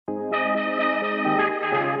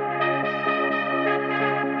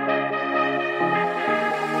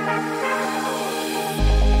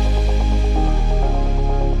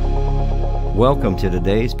Welcome to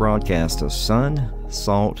today's broadcast of Sun,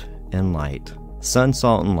 Salt, and Light. Sun,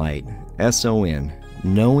 Salt, and Light, S-O-N,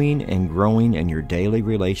 knowing and growing in your daily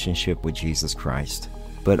relationship with Jesus Christ,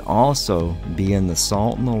 but also being the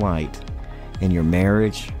salt and the light in your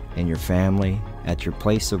marriage, in your family, at your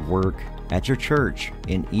place of work, at your church,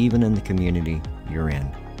 and even in the community you're in.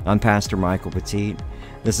 I'm Pastor Michael Petit.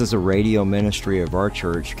 This is a radio ministry of our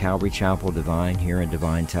church, Calvary Chapel Devine, here in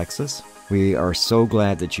Devine, Texas. We are so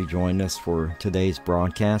glad that you joined us for today's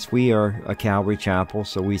broadcast. We are a Calvary Chapel,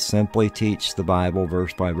 so we simply teach the Bible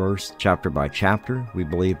verse by verse, chapter by chapter. We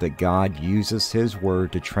believe that God uses His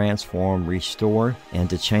Word to transform, restore, and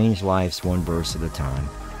to change lives one verse at a time.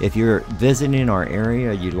 If you're visiting our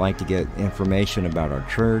area, you'd like to get information about our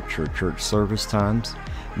church or church service times,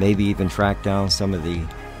 maybe even track down some of the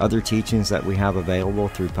other teachings that we have available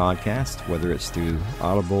through podcast, whether it's through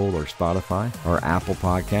Audible or Spotify or Apple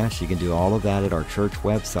Podcasts, you can do all of that at our church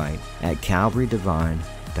website at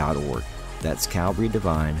calvarydevine.org. That's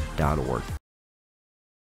calvarydevine.org.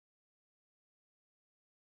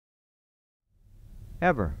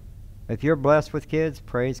 If you're blessed with kids,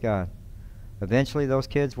 praise God. Eventually those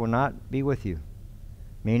kids will not be with you,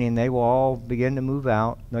 meaning they will all begin to move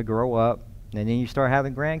out, they'll grow up, and then you start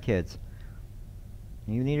having grandkids.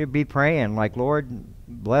 You need to be praying like, Lord,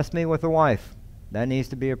 bless me with a wife. That needs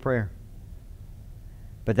to be a prayer.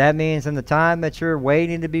 But that means in the time that you're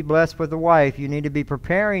waiting to be blessed with a wife, you need to be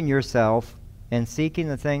preparing yourself and seeking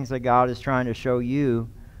the things that God is trying to show you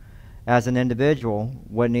as an individual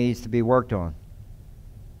what needs to be worked on.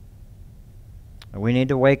 We need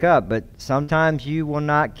to wake up, but sometimes you will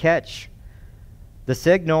not catch the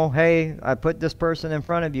signal, hey, I put this person in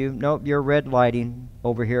front of you. Nope, you're red lighting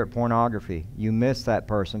over here at pornography. You miss that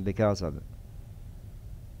person because of it.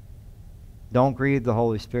 Don't grieve the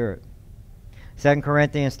Holy Spirit. 2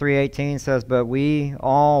 Corinthians 3:18 says, but we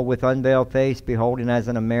all with unveiled face, beholding as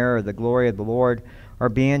in a mirror the glory of the Lord, are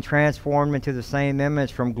being transformed into the same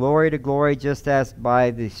image from glory to glory, just as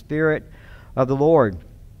by the Spirit of the Lord.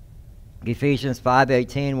 Ephesians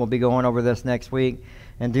 5:18, we'll be going over this next week.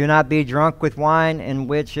 And do not be drunk with wine, in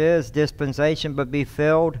which is dispensation, but be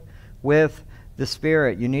filled with the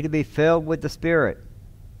Spirit. You need to be filled with the Spirit.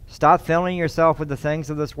 Stop filling yourself with the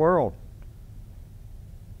things of this world.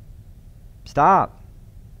 Stop.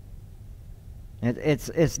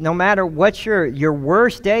 It's no matter what your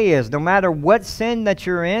worst day is, no matter what sin that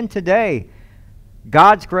you're in today,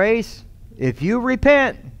 God's grace, if you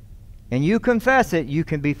repent and you confess it, you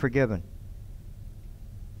can be forgiven.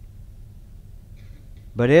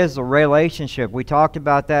 But it is a relationship. We talked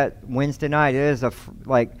about that Wednesday night. It is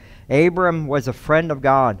like Abram was a friend of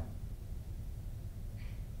God.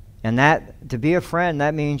 And that to be a friend,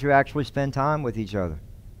 that means you actually spend time with each other.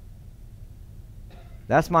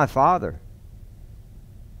 That's my father.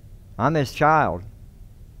 I'm his child.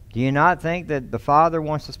 Do you not think that the father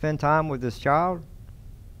wants to spend time with his child?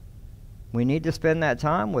 We need to spend that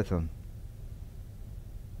time with him.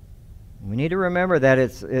 We need to remember that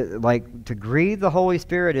it's like to grieve the Holy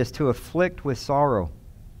Spirit is to afflict with sorrow.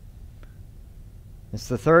 It's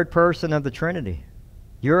the third person of the Trinity.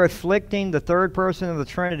 You're afflicting the third person of the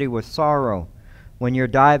Trinity with sorrow when you're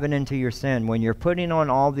diving into your sin, when you're putting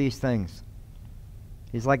on all these things.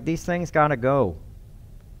 He's like, these things got to go.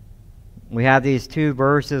 We have these two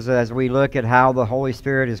verses as we look at how the Holy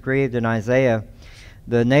Spirit is grieved in Isaiah.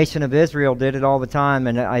 The nation of Israel did it all the time.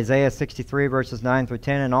 In Isaiah 63 verses 9 through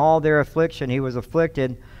 10, in all their affliction he was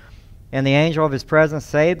afflicted, and the angel of his presence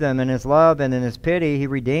saved them. In his love and in his pity he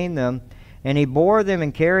redeemed them, and he bore them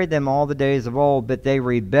and carried them all the days of old. But they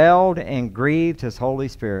rebelled and grieved his Holy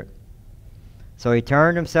Spirit. So he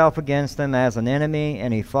turned himself against them as an enemy,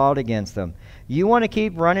 and he fought against them. You want to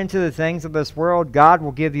keep running to the things of this world, God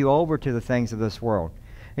will give you over to the things of this world.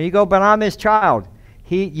 And you go, but I'm his child.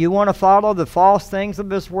 You want to follow the false things of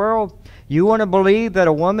this world? You want to believe that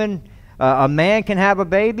a man can have a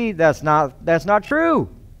baby? That's not true.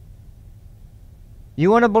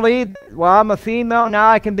 You want to believe, well, I'm a female, now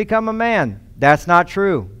I can become a man? That's not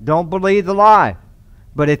true. Don't believe the lie.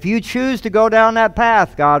 But if you choose to go down that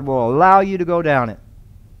path, God will allow you to go down it.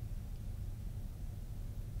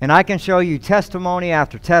 And I can show you testimony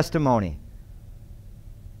after testimony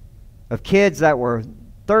of kids that were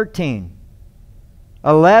 13,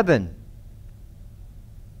 11,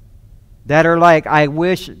 that are like, I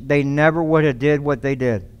wish they never would have did what they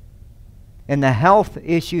did. And the health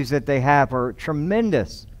issues that they have are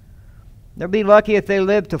tremendous. They'll be lucky if they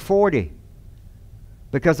live to 40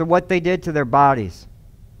 because of what they did to their bodies.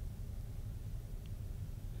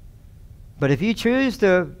 But if you choose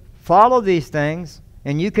to follow these things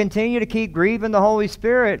and you continue to keep grieving the Holy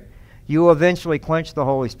Spirit, you will eventually quench the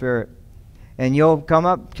Holy Spirit. And you'll come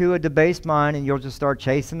up to a debased mind and you'll just start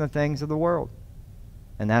chasing the things of the world.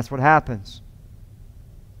 And that's what happens.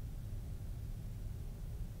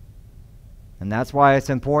 And that's why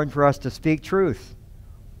it's important for us to speak truth.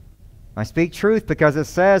 I speak truth because it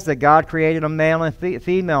says that God created a male and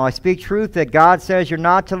female. I speak truth that God says you're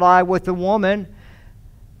not to lie with a woman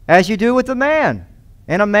as you do with a man,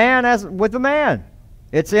 and a man as with a man.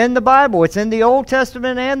 It's in the Bible. It's in the Old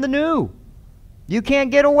Testament and the New. You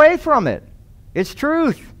can't get away from it. It's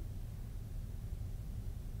truth.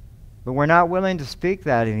 But we're not willing to speak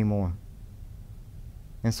that anymore.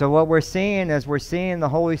 And so what we're seeing is we're seeing the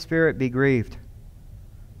Holy Spirit be grieved.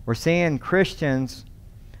 We're seeing Christians,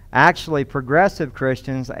 actually progressive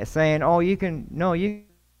Christians, saying, oh, you can do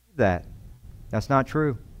that. That's not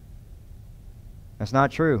true. That's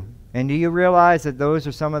not true. And do you realize that those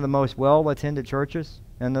are some of the most well-attended churches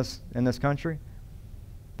in this country?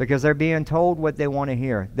 Because they're being told what they want to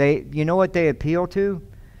hear. You know what they appeal to?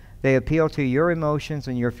 They appeal to your emotions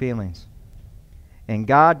and your feelings. And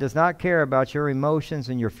God does not care about your emotions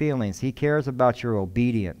and your feelings. He cares about your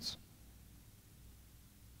obedience.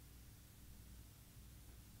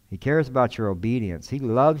 He cares about your obedience. He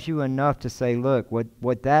loves you enough to say, look,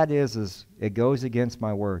 what that is it goes against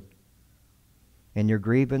my word. And you're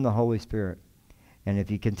grieving the Holy Spirit. And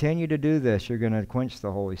if you continue to do this, you're going to quench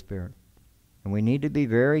the Holy Spirit. And we need to be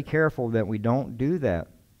very careful that we don't do that.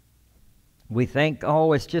 We think,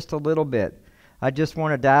 oh, it's just a little bit. I just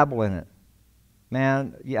want to dabble in it.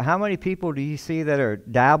 Man, how many people do you see that are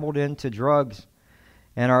dabbled into drugs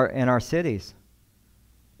in our cities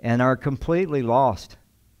and are completely lost,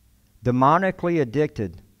 demonically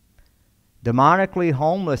addicted, demonically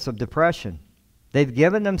homeless of depression? They've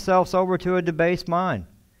given themselves over to a debased mind.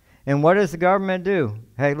 And what does the government do?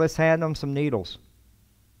 Hey, let's hand them some needles.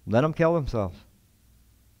 Let them kill themselves.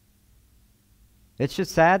 It should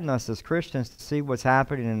sadden us as Christians to see what's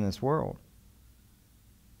happening in this world.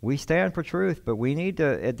 We stand for truth, but we need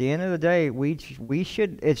to, at the end of the day,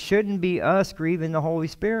 it shouldn't be us grieving the Holy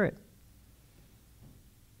Spirit.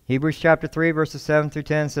 Hebrews chapter 3, verses 7 through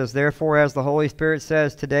 10 says, therefore, as the Holy Spirit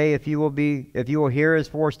says today, if you will hear His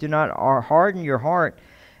voice, do not harden your heart,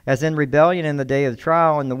 as in rebellion in the day of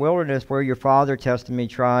trial in the wilderness, where your father tested me,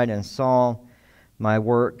 tried, and saw my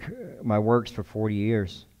works for 40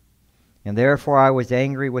 years. And therefore I was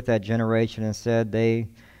angry with that generation and said, they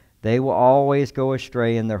will always go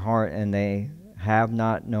astray in their heart, and they have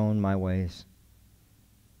not known my ways.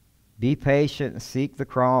 Be patient and seek the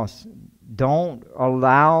cross. Don't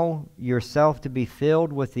allow yourself to be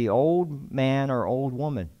filled with the old man or old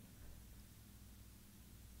woman.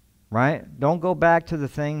 Right? Don't go back to the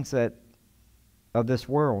things of this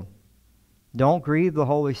world. Don't grieve the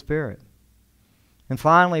Holy Spirit. And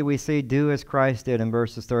finally, we see do as Christ did in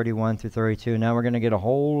verses 31 through 32. Now we're going to get a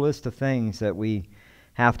whole list of things that we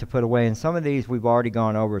have to put away. And some of these we've already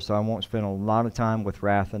gone over, so I won't spend a lot of time with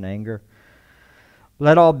wrath and anger.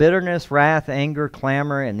 Let all bitterness, wrath, anger,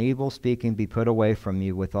 clamor, and evil speaking be put away from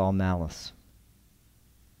you with all malice.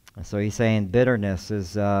 And so he's saying bitterness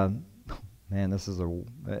is, man, this is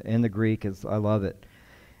in the Greek, I love it.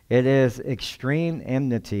 It is extreme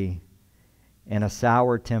enmity and a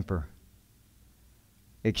sour temper.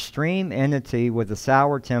 Extreme enmity with a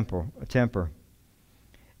sour temper.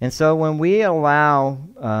 And so when we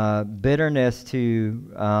allow bitterness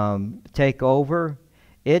to take over,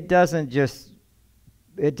 it doesn't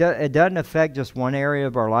affect just one area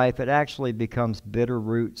of our life. It actually becomes bitter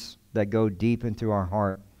roots that go deep into our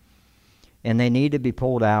heart. And they need to be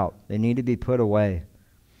pulled out. They need to be put away.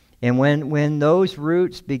 And when those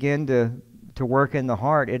roots begin to work in the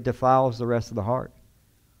heart, it defiles the rest of the heart.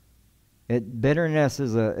 Bitterness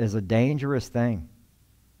is a dangerous thing.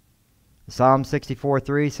 Psalm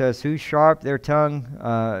 64:3 says, "Who sharpen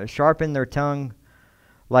their tongue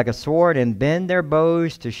like a sword and bend their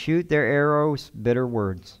bows to shoot their arrows, bitter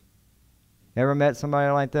words." Ever met somebody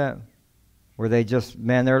like that? Where they just,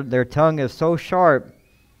 man, their tongue is so sharp,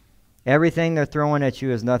 everything they're throwing at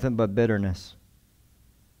you is nothing but bitterness.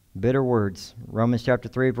 Bitter words. Romans chapter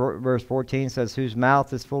 3, verse 14 says, "Whose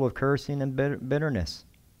mouth is full of cursing and bitterness."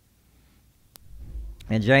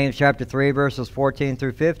 In James chapter 3, verses 14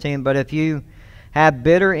 through 15, "But if you have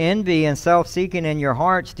bitter envy and self-seeking in your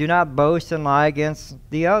hearts, do not boast and lie against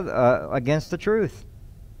the truth.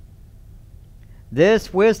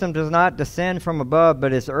 This wisdom does not descend from above,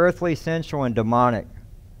 but is earthly, sensual, and demonic."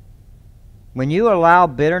 When you allow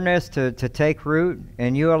bitterness to take root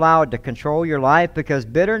and you allow it to control your life, because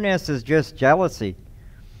bitterness is just jealousy.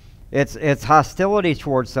 It's hostility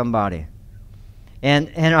towards somebody.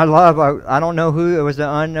 And I don't know who, it was an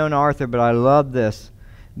unknown author, but I love this.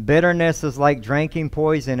 Bitterness is like drinking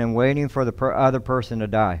poison and waiting for the other person to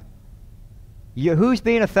die. Who's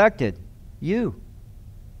being affected? You.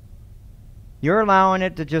 You're allowing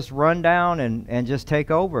it to just run down and just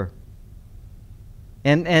take over.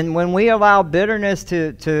 And when we allow bitterness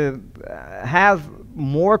to have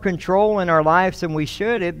more control in our lives than we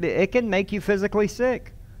should, it can make you physically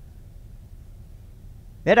sick.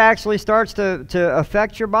 It actually starts to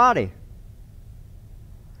affect your body.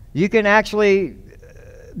 You can actually,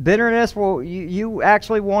 bitterness will, you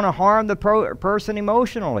actually want to harm the person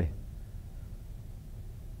emotionally.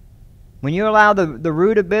 When you allow the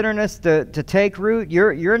root of bitterness to take root,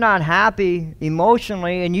 you're not happy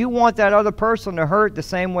emotionally, and you want that other person to hurt the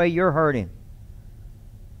same way you're hurting.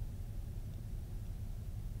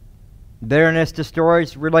 Bitterness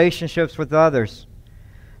destroys relationships with others.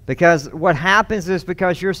 Because what happens is,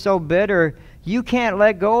 because you're so bitter, you can't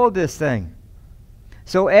let go of this thing.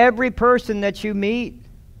 So every person that you meet,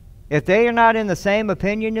 if they are not in the same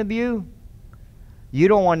opinion of you, you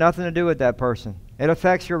don't want nothing to do with that person. It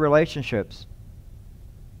affects your relationships.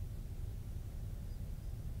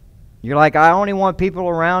 You're like, I only want people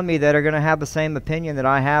around me that are going to have the same opinion that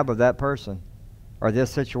I have of that person or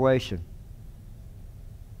this situation.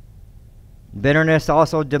 Bitterness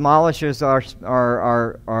also demolishes our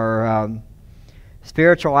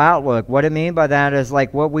spiritual outlook. What I mean by that is,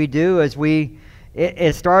 like, what we do is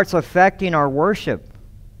it starts affecting our worship.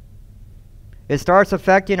 It starts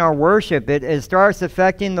affecting our worship. It starts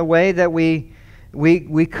affecting the way that we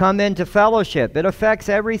come into fellowship. It affects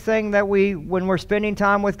everything that when we're spending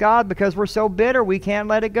time with God, because we're so bitter, we can't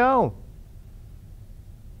let it go.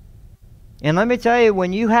 And let me tell you,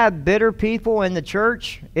 when you have bitter people in the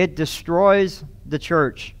church, it destroys the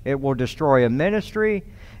church. It will destroy a ministry.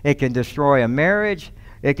 It can destroy a marriage.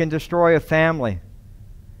 It can destroy a family.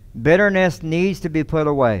 Bitterness needs to be put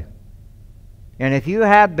away. And if you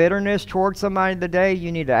have bitterness towards somebody today,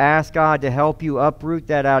 you need to ask God to help you uproot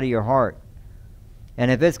that out of your heart. And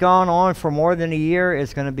if it's gone on for more than a year,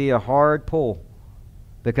 it's going to be a hard pull,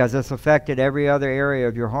 because it's affected every other area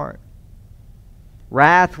of your heart.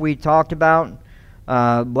 Wrath, we talked about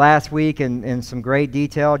last week in some great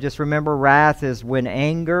detail. Just remember, wrath is when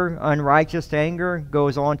anger, unrighteous anger,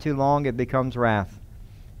 goes on too long, it becomes wrath.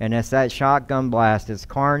 And it's that shotgun blast. It's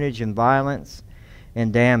carnage and violence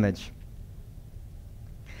and damage.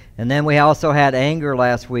 And then we also had anger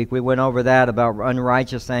last week. We went over that, about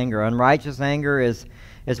unrighteous anger. Unrighteous anger is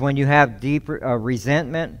when you have deep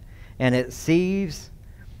resentment, and it seethes,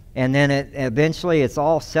 and then eventually it's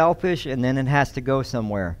all selfish, and then it has to go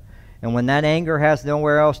somewhere. And when that anger has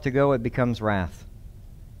nowhere else to go, it becomes wrath.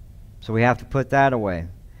 So we have to put that away.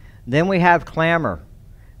 Then we have clamor.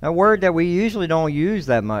 A word that we usually don't use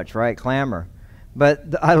that much, right? Clamor. But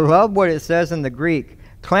I love what it says in the Greek.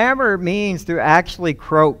 Clamor means to actually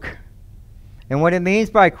croak. And what it means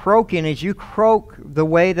by croaking is you croak the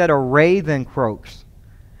way that a raven croaks.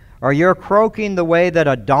 Or you're croaking the way that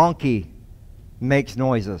a donkey makes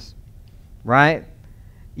noises. Right?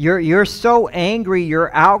 You're so angry,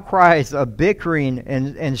 your outcries of bickering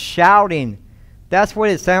and shouting. That's what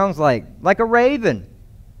it sounds like a raven.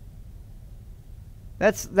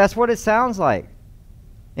 That's what it sounds like.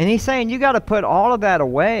 And he's saying you got to put all of that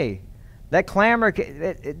away. That clamor,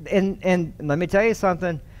 and let me tell you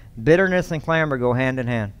something, bitterness and clamor go hand in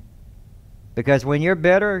hand. Because when you're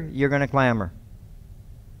bitter, you're going to clamor.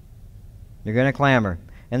 You're going to clamor.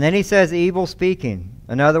 And then he says evil speaking.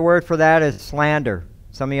 Another word for that is slander.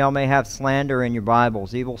 Some of y'all may have slander in your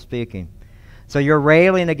Bibles, evil speaking. So you're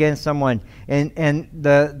railing against someone. And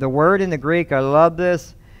the word in the Greek, I love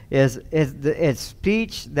this, it's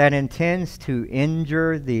speech that intends to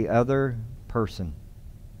injure the other person.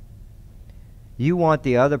 You want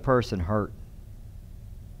the other person hurt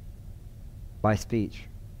by speech.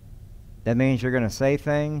 That means you're going to say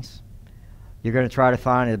things. You're going to try to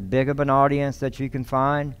find as big of an audience that you can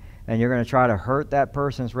find, and you're going to try to hurt that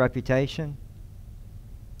person's reputation.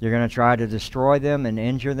 You're going to try to destroy them and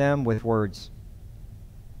injure them with words.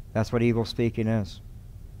 That's what evil speaking is.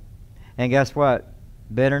 And guess what?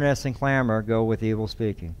 Bitterness and clamor go with evil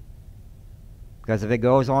speaking. Because if it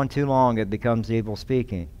goes on too long, it becomes evil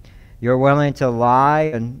speaking. You're willing to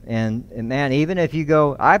lie, and man, even if you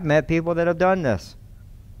go, I've met people that have done this.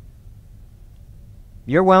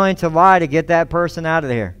 You're willing to lie to get that person out of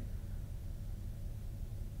here.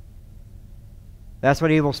 That's what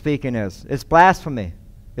evil speaking is. It's blasphemy,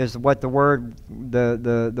 is what the word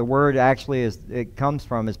actually is. It comes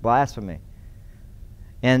from is blasphemy.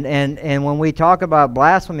 And when we talk about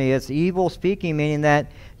blasphemy, it's evil speaking, meaning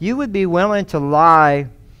that you would be willing to lie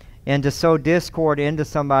and to sow discord into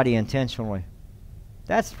somebody intentionally.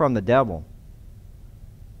 That's from the devil.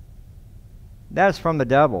 That's from the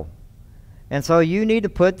devil. And so you need to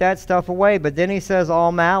put that stuff away. But then he says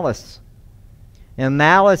all malice. And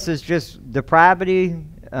malice is just depravity,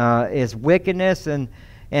 is wickedness, and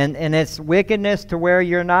it's wickedness to where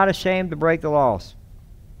you're not ashamed to break the laws.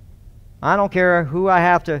 I don't care who I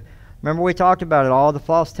have to. Remember we talked about it, all the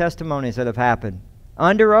false testimonies that have happened.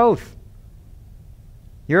 Under oath.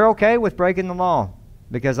 You're okay with breaking the law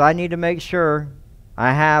because I need to make sure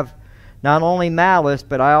I have not only malice,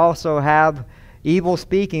 but I also have evil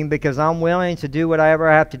speaking because I'm willing to do whatever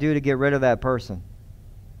I have to do to get rid of that person.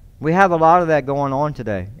 We have a lot of that going on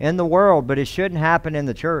today in the world, but it shouldn't happen in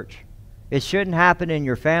the church. It shouldn't happen in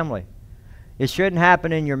your family. It shouldn't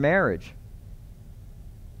happen in your marriage.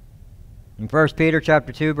 In 1 Peter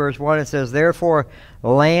chapter 2, verse 1, it says, "Therefore,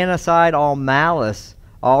 laying aside all malice,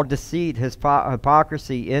 all deceit,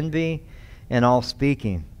 hypocrisy, envy, and all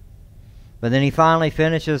speaking." But then he finally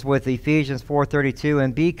finishes with Ephesians 4:32,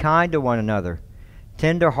 "And be kind to one another,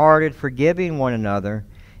 tender-hearted, forgiving one another,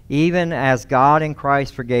 even as God in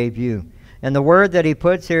Christ forgave you." And the word that he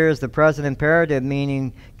puts here is the present imperative,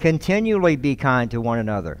 meaning continually be kind to one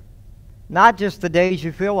another. Not just the days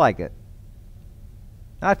you feel like it.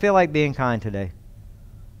 I feel like being kind today.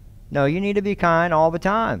 No, you need to be kind all the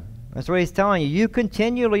time. That's what he's telling you. You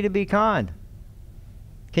continually to be kind.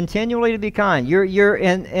 Continually to be kind. You're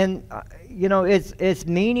in you know, it's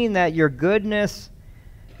meaning that your goodness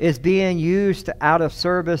is being used out of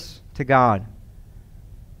service to God.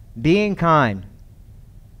 Being kind.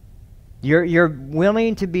 You're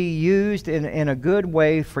willing to be used in a good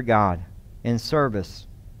way for God, in service,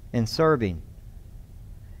 in serving.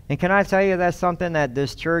 And can I tell you that's something that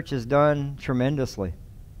this church has done tremendously.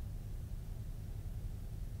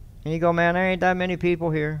 And you go, man, there ain't that many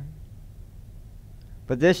people here.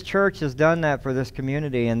 But this church has done that for this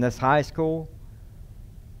community and this high school.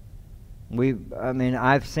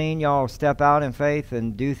 I've seen y'all step out in faith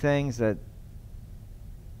and do things that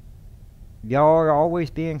y'all are always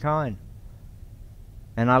being kind.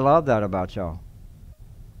 And I love that about y'all.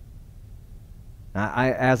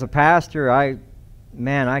 I as a pastor, I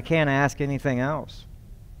can't ask anything else.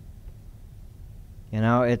 You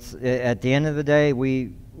know, at the end of the day,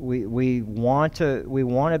 we want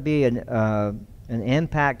to be an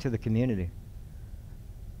impact to the community.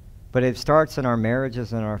 But it starts in our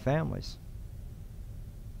marriages and our families.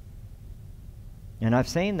 And I've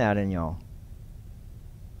seen that in y'all.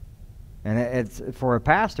 And it's for a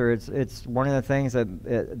pastor, it's one of the things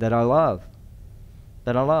that I love.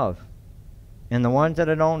 That I love. And the ones that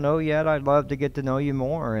I don't know yet, I'd love to get to know you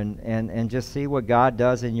more and just see what God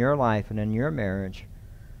does in your life and in your marriage.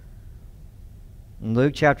 In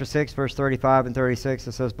Luke chapter 6, verse 35 and 36,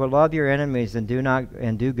 it says, "But love your enemies and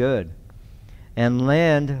do good, and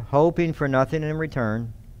lend, hoping for nothing in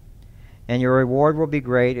return, and your reward will be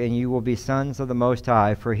great, and you will be sons of the Most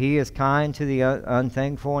High. For he is kind to the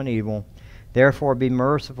unthankful and evil. Therefore be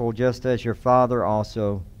merciful, just as your Father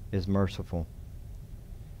also is merciful."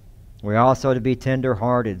 We're also to be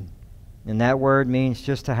tender-hearted. And that word means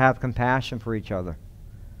just to have compassion for each other.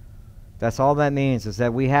 That's all that means, is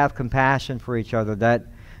that we have compassion for each other.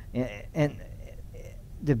 And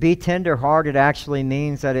to be tender-hearted actually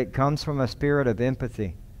means that it comes from a spirit of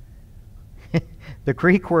empathy. The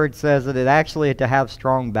Greek word says that it actually to have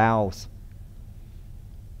strong bowels.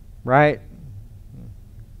 Right?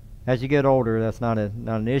 As you get older, that's not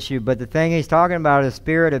an issue. But the thing he's talking about is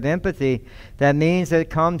spirit of empathy. That means that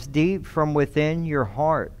it comes deep from within your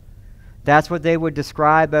heart. That's what they would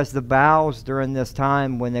describe as the bowels during this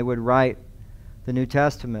time when they would write the New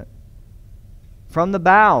Testament. From the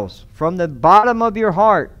bowels, from the bottom of your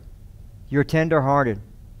heart, you're tender-hearted.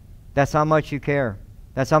 That's how much you care.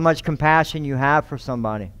 That's how much compassion you have for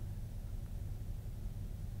somebody.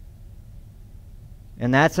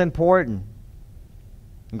 And that's important.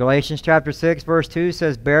 Galatians chapter 6, verse 2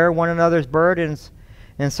 says, "Bear one another's burdens,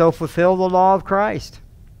 and so fulfill the law of Christ."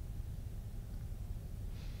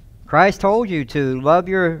 Christ told you to love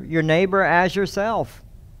your neighbor as yourself.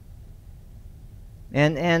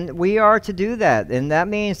 And we are to do that. And that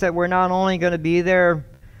means that we're not only going to be there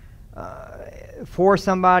for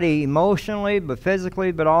somebody emotionally, but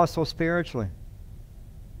physically, but also spiritually.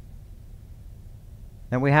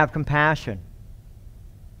 And we have compassion.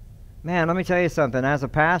 Man, let me tell you something. As a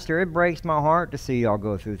pastor, it breaks my heart to see y'all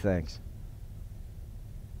go through things.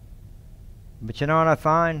 But you know what I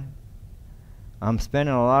find? I'm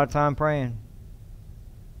spending a lot of time praying.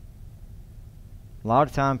 A lot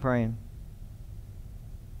of time praying.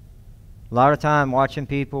 A lot of time watching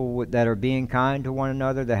people that are being kind to one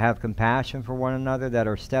another, that have compassion for one another, that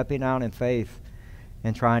are stepping out in faith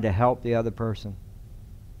and trying to help the other person.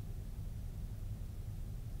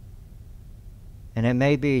 And it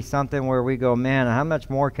may be something where we go, man, how much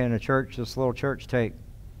more can this little church take?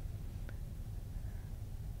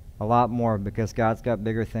 A lot more, because God's got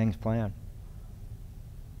bigger things planned.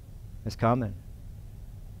 It's coming.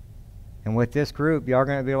 And with this group, y'all are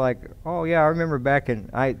going to be like, oh yeah, I remember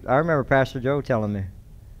I remember Pastor Joe telling me.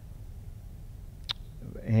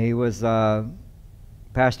 He was,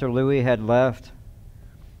 Pastor Louis had left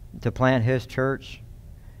to plant his church.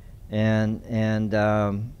 And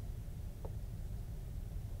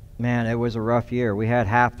man, it was a rough year. We had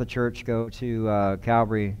half the church go to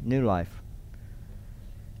Calvary New Life.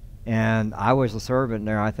 And I was a servant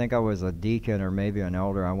there. I think I was a deacon or maybe an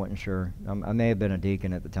elder. I wasn't sure. I may have been a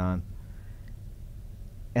deacon at the time.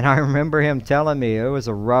 And I remember him telling me it was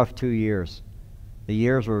a rough 2 years. The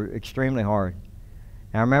years were extremely hard.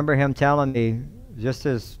 And I remember him telling me, just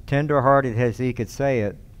as tender-hearted as he could say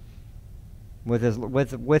it,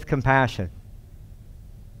 with compassion,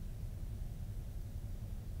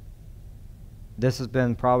 this has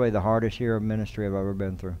been probably the hardest year of ministry I've ever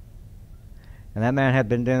been through. And that man had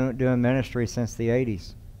been doing ministry since the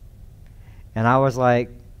 80s. And I was like,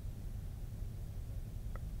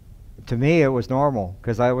 to me it was normal,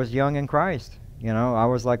 because I was young in Christ. You know, I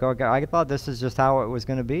was like, okay, I thought this is just how it was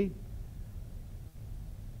going to be.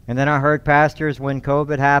 And then I heard pastors, when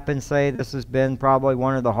COVID happened, say this has been probably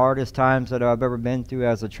one of the hardest times that I've ever been through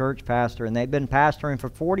as a church pastor. And they've been pastoring for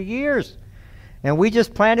 40 years. And we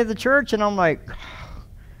just planted the church, and I'm like...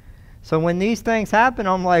 So when these things happen,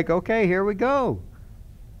 I'm like, okay, here we go.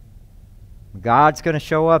 God's going to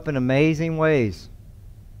show up in amazing ways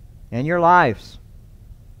in your lives.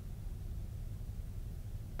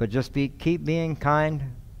 But just keep being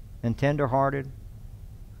kind and tender-hearted.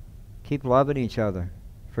 Keep loving each other,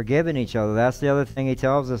 forgiving each other. That's the other thing he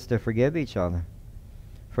tells us, to forgive each other.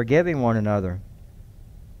 Forgiving one another,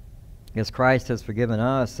 as Christ has forgiven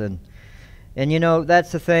us. And you know,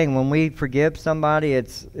 that's the thing. When we forgive somebody,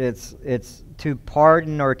 it's to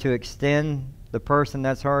pardon or to extend the person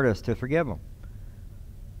that's hurt us, to forgive them.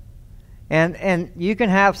 And you can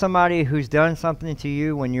have somebody who's done something to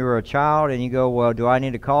you when you were a child, and you go, well, do I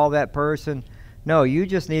need to call that person? No, you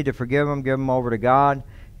just need to forgive them, give them over to God,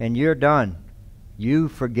 and you're done. You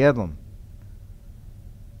forgive them.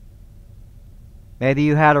 Maybe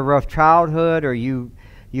you had a rough childhood, or you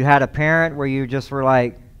had a parent where you just were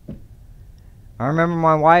like, I remember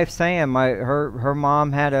my wife saying her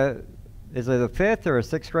mom had is it a 5th or a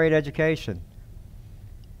 6th grade education.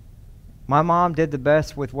 My mom did the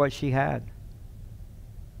best with what she had.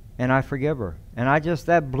 And I forgive her. And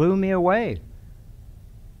that blew me away.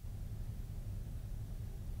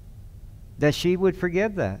 That she would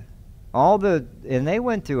forgive that. And they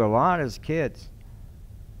went through a lot as kids.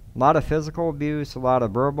 A lot of physical abuse, a lot of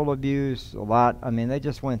verbal abuse, they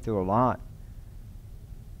just went through a lot.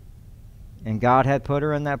 And God had put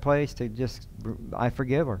her in that place I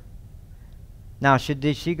forgive her. Now,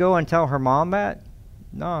 did she go and tell her mom that?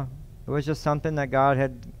 No. It was just something that God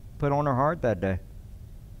had put on her heart that day.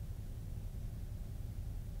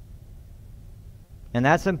 And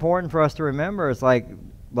that's important for us to remember. It's like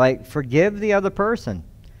forgive the other person.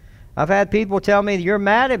 I've had people tell me, you're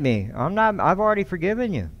mad at me. I'm not. I've already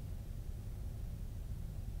forgiven you.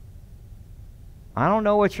 I don't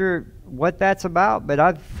know what that's about, but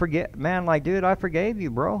I forgave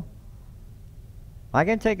you, bro. I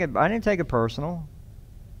didn't take it personal.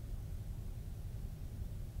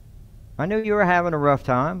 I knew you were having a rough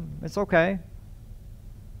time. It's okay.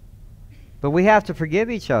 But we have to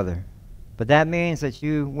forgive each other. But that means that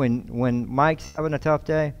when Mike's having a tough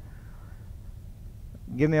day,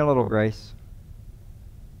 give me a little grace.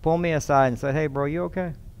 Pull me aside and say, hey, bro, you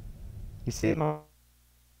okay? You see it?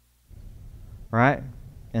 Right?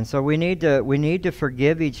 And so we need to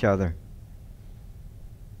forgive each other.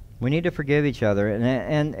 We need to forgive each other,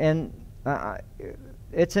 and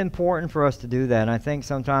it's important for us to do that. And I think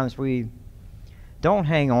sometimes we don't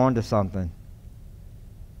hang on to something.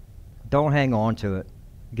 Don't hang on to it.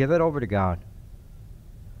 Give it over to God.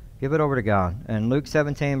 Give it over to God. And Luke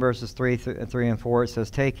 17 verses 3 and 4, it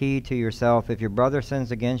says, take heed to yourself. If your brother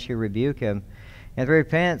sins against you, rebuke him. If he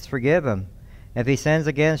repents, forgive him. If he sins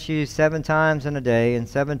against you 7 times in a day, and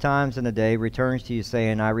 7 times in a day returns to you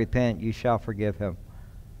saying, I repent, you shall forgive him.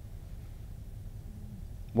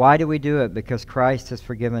 Why do we do it? Because Christ has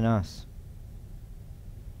forgiven us.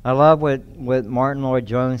 I love what Martin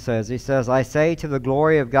Lloyd-Jones says. He says, I say to the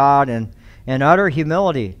glory of God and in utter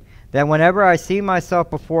humility, that whenever I see myself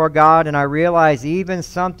before God and I realize even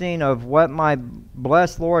something of what my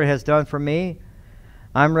blessed Lord has done for me,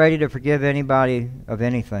 I'm ready to forgive anybody of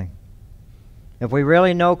anything. If we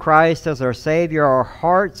really know Christ as our Savior, our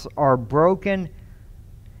hearts are broken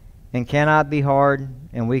and cannot be hard,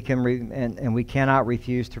 and we cannot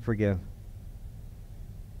refuse to forgive.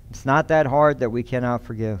 It's not that hard that we cannot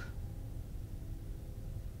forgive.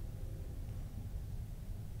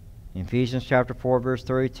 In Ephesians chapter 4, verse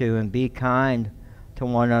 32, and be kind to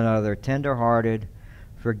one another, tender-hearted,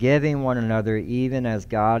 forgiving one another, even as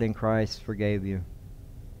God in Christ forgave you.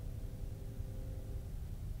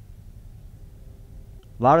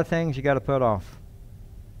 A lot of things you got to put off.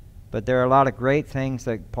 But there are a lot of great things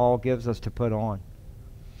that Paul gives us to put on.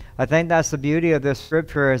 I think that's the beauty of this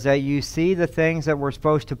scripture, is that you see the things that we're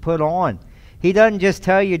supposed to put on. He doesn't just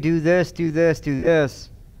tell you, do this, do this, do this.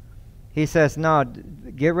 He says, no,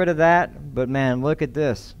 get rid of that, but man, look at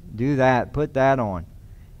this. Do that, put that on.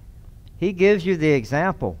 He gives you the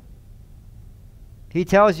example. He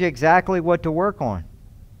tells you exactly what to work on.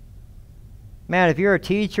 Man, if you're a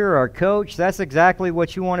teacher or a coach, that's exactly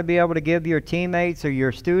what you want to be able to give your teammates or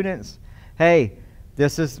your students. Hey,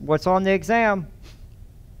 this is what's on the exam.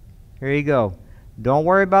 Here you go. Don't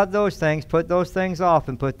worry about those things. Put those things off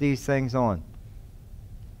and put these things on.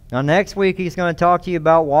 Now, next week, he's going to talk to you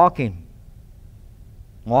about walking.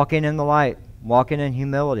 Walking in the light. Walking in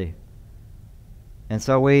humility. And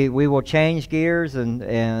so we will change gears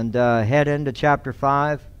and head into chapter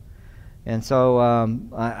 5. And so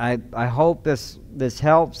I hope this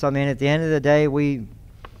helps. I mean, at the end of the day, we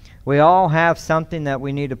all have something that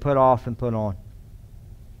we need to put off and put on.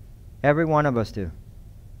 Every one of us do.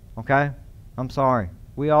 Okay? I'm sorry.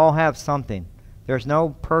 We all have something. There's no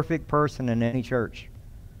perfect person in any church.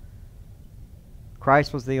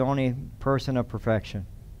 Christ was the only person of perfection,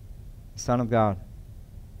 the Son of God.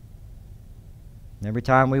 And every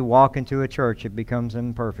time we walk into a church, it becomes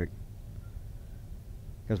imperfect,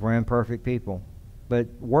 because we're imperfect people. But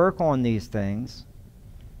work on these things.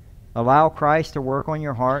 Allow Christ to work on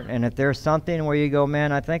your heart. And if there's something where you go,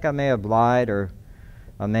 man, I think I may have lied, or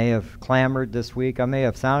I may have clamored this week. I may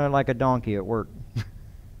have sounded like a donkey at work.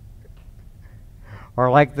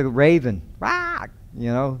 Or like the raven. Rah!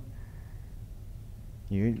 You know.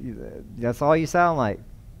 That's all you sound like.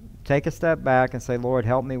 Take a step back and say, Lord,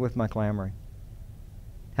 help me with my clamoring.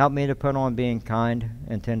 Help me to put on being kind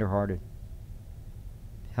and tender-hearted.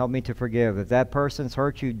 Help me to forgive. If that person's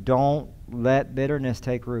hurt you, don't let bitterness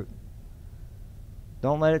take root.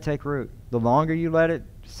 Don't let it take root. The longer you let it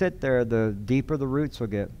sit there, the deeper the roots will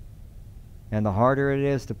get. And the harder it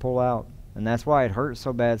is to pull out. And that's why it hurts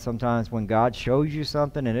so bad sometimes when God shows you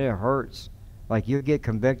something and it hurts. Like you get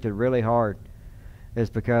convicted really hard. It's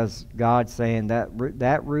because God's saying that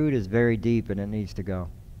root is very deep and it needs to go.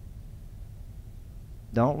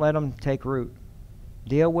 Don't let them take root.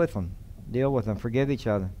 Deal with them. Deal with them. Forgive each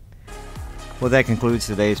other. Well, that concludes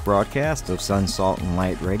today's broadcast of Sun, Salt, and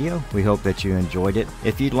Light Radio. We hope that you enjoyed it.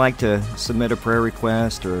 If you'd like to submit a prayer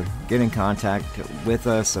request or get in contact with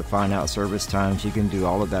us or find out service times, you can do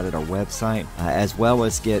all of that at our website, as well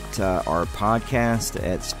as get our podcast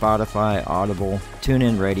at Spotify, Audible,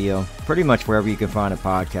 TuneIn Radio. Pretty much wherever you can find a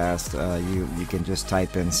podcast, you can just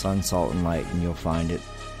type in Sun, Salt, and Light and you'll find it.